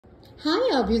Hi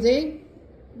Abhyuday.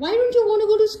 Why don't you want to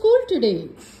go to school today?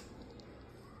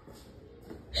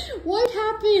 What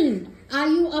happened? Are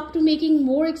you up to making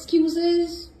more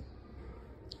excuses?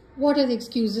 What are the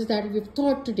excuses that we've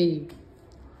thought today?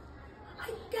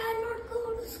 I cannot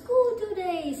go to school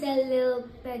today, said little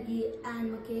Peggy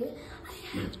Ann McKay.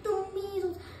 I have the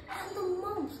measles and the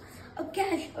mumps, a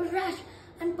gash, a rash,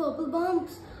 and purple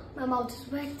bumps. My mouth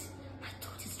is wet, my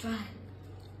throat is dry.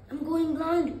 I'm going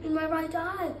blind in my right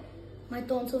eye. My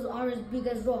tonsils are as big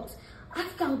as rocks.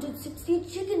 I've counted 16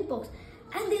 chicken pox,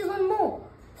 and there's one more.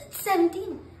 That's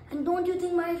 17. And don't you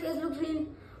think my face looks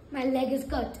green? My leg is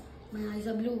cut. My eyes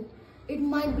are blue. It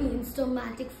might be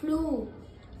instamatic flu.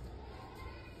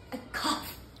 I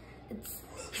cough and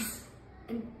sneeze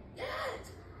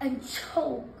and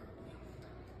choke.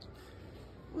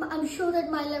 I'm sure that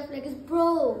my left leg is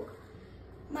broke.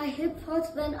 My hip hurts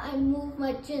when I move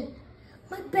my chin.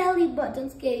 My belly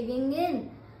button's caving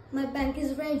in. My back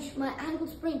is wrenched, my ankle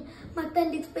sprained, my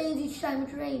appendix pains each time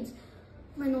it rains.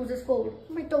 My nose is cold,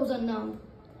 my toes are numb.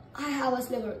 I have a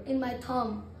sliver in my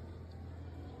thumb.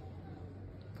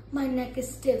 My neck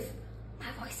is stiff, my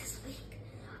voice is weak.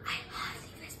 I hardly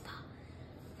whisper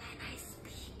when I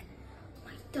speak.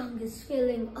 My tongue is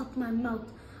filling up my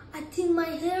mouth. I think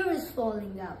my hair is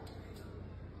falling out.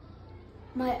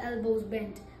 My elbows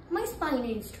bent, my spine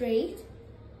ain't straight.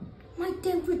 My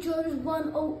temperature is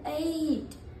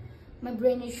 108. My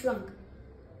brain is shrunk.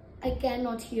 I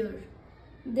cannot hear.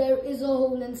 There is a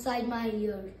hole inside my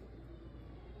ear.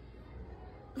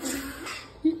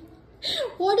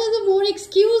 What are the more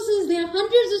excuses? There are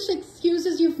hundreds of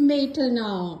excuses you've made till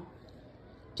now.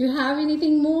 Do you have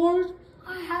anything more?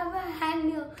 I have a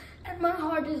hangnail and my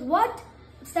heart is what?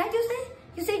 What's that you say?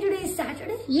 You say today is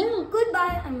Saturday? Yeah.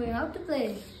 Goodbye, I'm going out to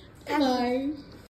play. Bye.